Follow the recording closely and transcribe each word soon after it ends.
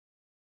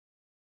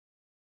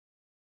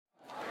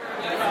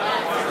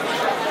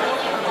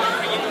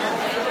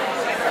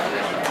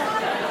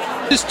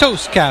This is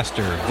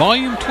Toastcaster,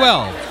 Volume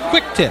 12,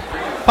 Quick Tip,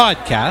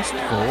 podcast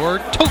for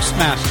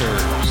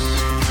Toastmasters.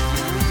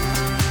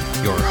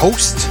 Your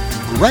host,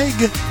 Greg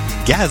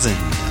Gazin.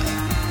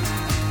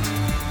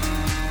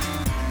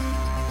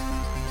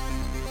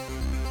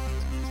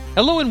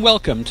 Hello and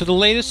welcome to the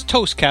latest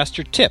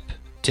Toastcaster tip.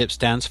 TIP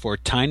stands for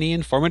Tiny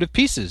Informative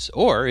Pieces,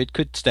 or it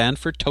could stand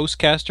for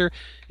Toastcaster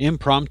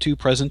Impromptu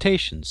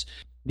Presentations.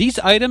 These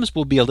items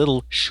will be a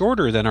little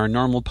shorter than our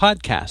normal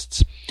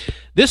podcasts.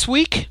 This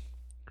week,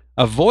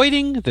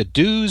 avoiding the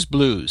do's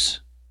blues.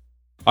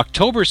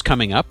 October's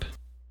coming up.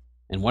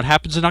 And what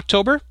happens in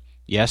October?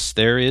 Yes,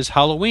 there is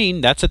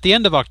Halloween. That's at the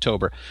end of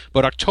October.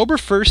 But October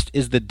 1st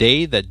is the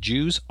day that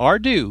dues are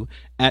due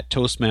at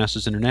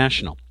Toastmasters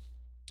International.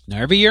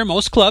 Now, every year,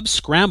 most clubs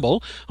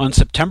scramble on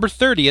September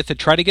 30th to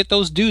try to get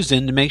those dues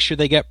in to make sure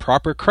they get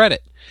proper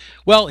credit.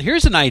 Well,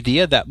 here's an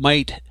idea that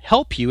might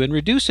help you in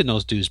reducing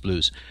those dues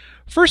blues.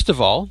 First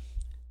of all,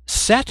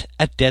 set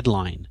a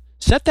deadline.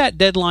 Set that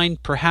deadline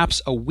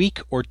perhaps a week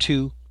or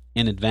two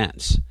in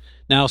advance.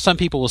 Now, some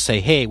people will say,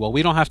 hey, well,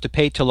 we don't have to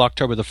pay till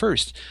October the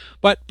 1st,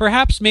 but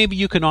perhaps maybe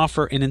you can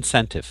offer an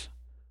incentive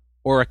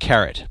or a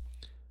carrot.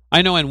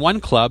 I know in one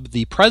club,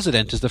 the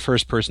president is the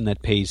first person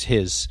that pays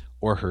his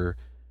or her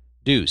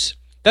dues.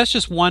 That's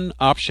just one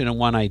option and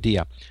one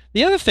idea.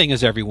 The other thing,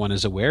 as everyone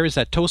is aware, is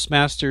that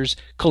Toastmasters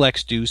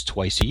collects dues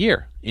twice a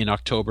year, in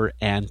October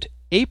and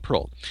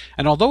April.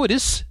 And although it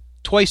is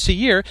twice a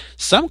year,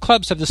 some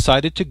clubs have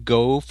decided to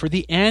go for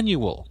the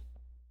annual.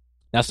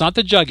 That's not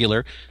the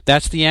jugular,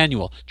 that's the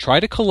annual. Try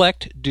to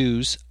collect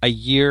dues a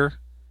year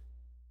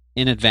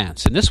in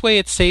advance. And this way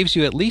it saves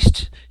you at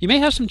least, you may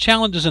have some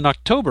challenges in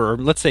October, or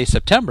let's say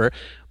September,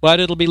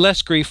 but it'll be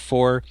less grief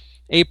for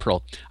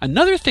April.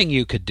 Another thing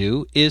you could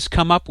do is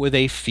come up with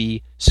a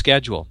fee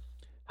schedule.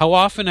 How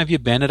often have you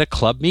been at a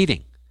club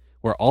meeting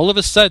where all of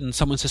a sudden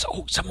someone says,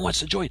 oh, someone wants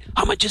to join.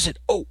 How much is it?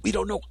 Oh, we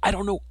don't know. I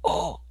don't know.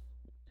 Oh.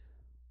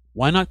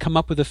 Why not come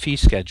up with a fee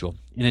schedule?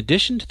 In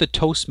addition to the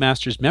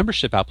Toastmasters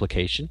membership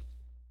application,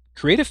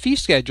 create a fee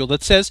schedule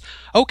that says,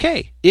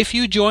 okay, if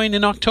you join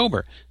in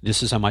October,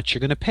 this is how much you're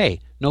going to pay.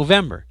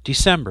 November,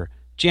 December,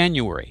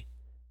 January.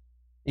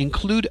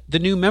 Include the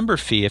new member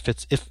fee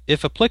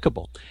if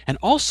applicable. And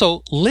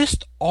also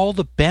list all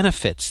the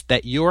benefits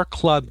that your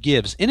club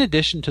gives in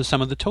addition to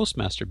some of the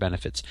Toastmaster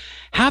benefits.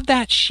 Have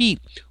that sheet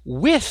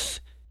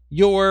with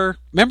your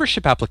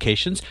membership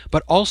applications,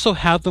 but also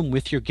have them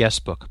with your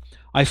guest book.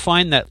 I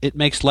find that it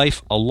makes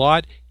life a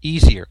lot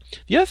easier.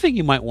 The other thing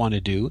you might want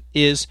to do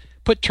is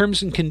put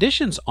terms and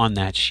conditions on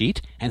that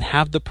sheet and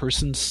have the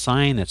person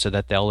sign it so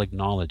that they'll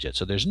acknowledge it.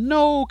 So there's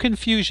no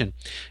confusion.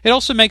 It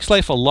also makes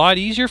life a lot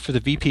easier for the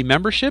VP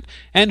membership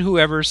and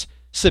whoever's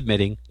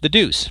submitting the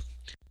dues.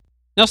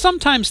 Now,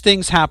 sometimes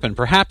things happen.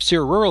 Perhaps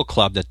you're a rural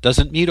club that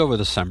doesn't meet over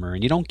the summer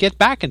and you don't get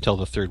back until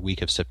the third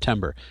week of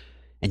September,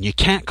 and you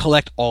can't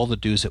collect all the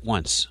dues at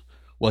once.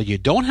 Well, you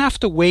don't have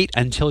to wait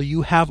until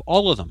you have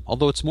all of them,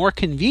 although it's more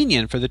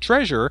convenient for the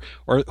treasurer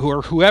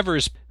or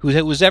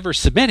who's ever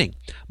submitting.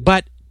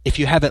 But if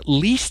you have at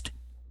least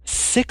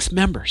 6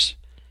 members,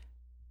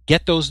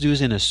 get those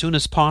dues in as soon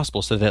as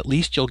possible so that at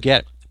least you'll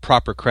get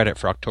proper credit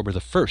for October the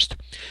 1st.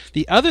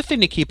 The other thing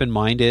to keep in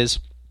mind is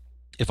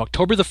if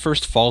October the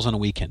 1st falls on a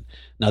weekend.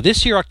 Now,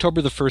 this year, October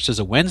the 1st is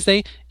a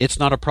Wednesday. It's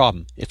not a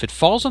problem. If it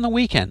falls on the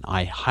weekend,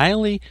 I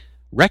highly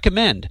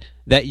recommend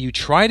that you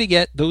try to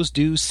get those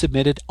dues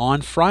submitted on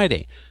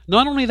Friday.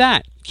 Not only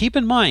that, keep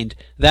in mind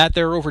that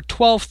there are over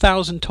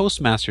 12,000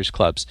 Toastmasters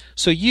clubs,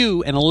 so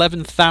you and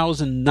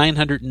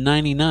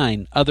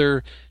 11,999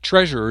 other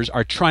treasurers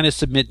are trying to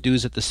submit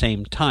dues at the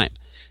same time,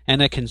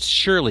 and that can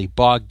surely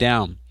bog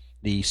down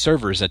the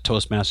servers at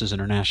Toastmasters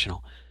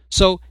International.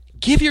 So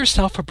give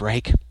yourself a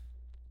break.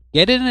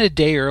 Get in a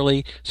day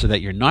early so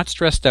that you're not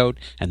stressed out,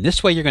 and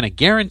this way you're going to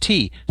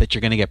guarantee that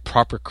you're going to get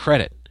proper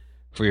credit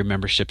for your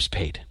memberships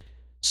paid.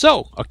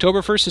 So,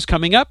 October 1st is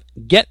coming up.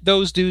 Get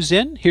those dues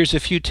in. Here's a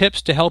few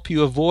tips to help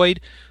you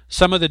avoid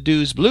some of the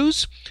dues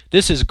blues.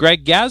 This is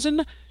Greg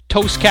Gazin,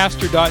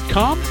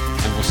 Toastcaster.com,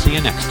 and we'll see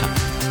you next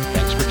time.